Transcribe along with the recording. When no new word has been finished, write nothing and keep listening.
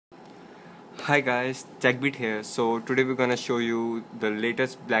Hi guys, TechBeat here. So today we're gonna show you the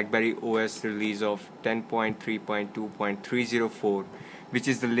latest Blackberry OS release of 10.3.2.304, which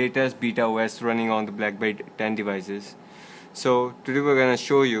is the latest beta OS running on the Blackberry 10 devices. So today we're gonna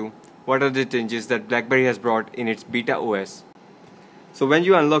show you what are the changes that Blackberry has brought in its beta OS. So when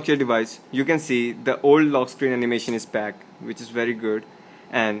you unlock your device, you can see the old lock screen animation is back, which is very good.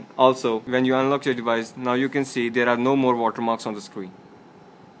 And also when you unlock your device, now you can see there are no more watermarks on the screen.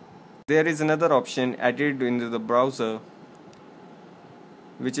 There is another option added into the browser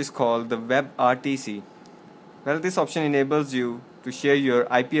which is called the WebRTC. Well, this option enables you to share your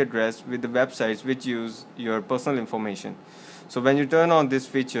IP address with the websites which use your personal information. So when you turn on this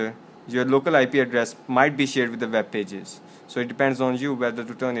feature, your local IP address might be shared with the web pages. So it depends on you whether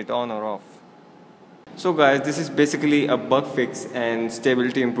to turn it on or off. So guys, this is basically a bug fix and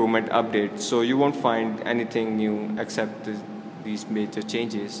stability improvement update. So you won't find anything new except these major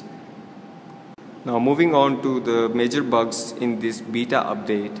changes. Now moving on to the major bugs in this beta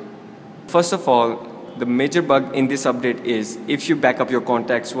update. First of all, the major bug in this update is if you back up your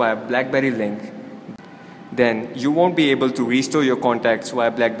contacts via Blackberry link, then you won't be able to restore your contacts via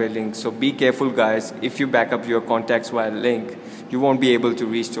Blackberry link. So be careful guys, if you back up your contacts via link, you won't be able to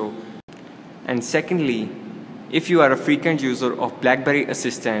restore. And secondly, if you are a frequent user of Blackberry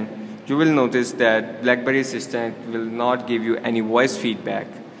Assistant, you will notice that Blackberry Assistant will not give you any voice feedback.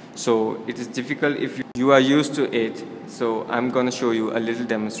 So it is difficult if you are used to it. So I'm gonna show you a little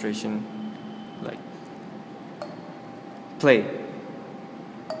demonstration. Like play.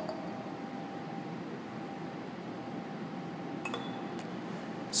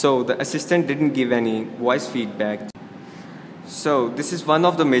 So the assistant didn't give any voice feedback. So this is one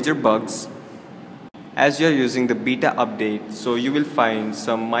of the major bugs as you are using the beta update. So you will find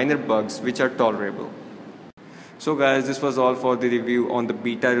some minor bugs which are tolerable. So guys, this was all for the review on the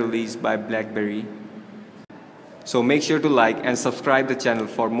beta release by Blackberry. So make sure to like and subscribe the channel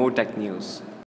for more tech news.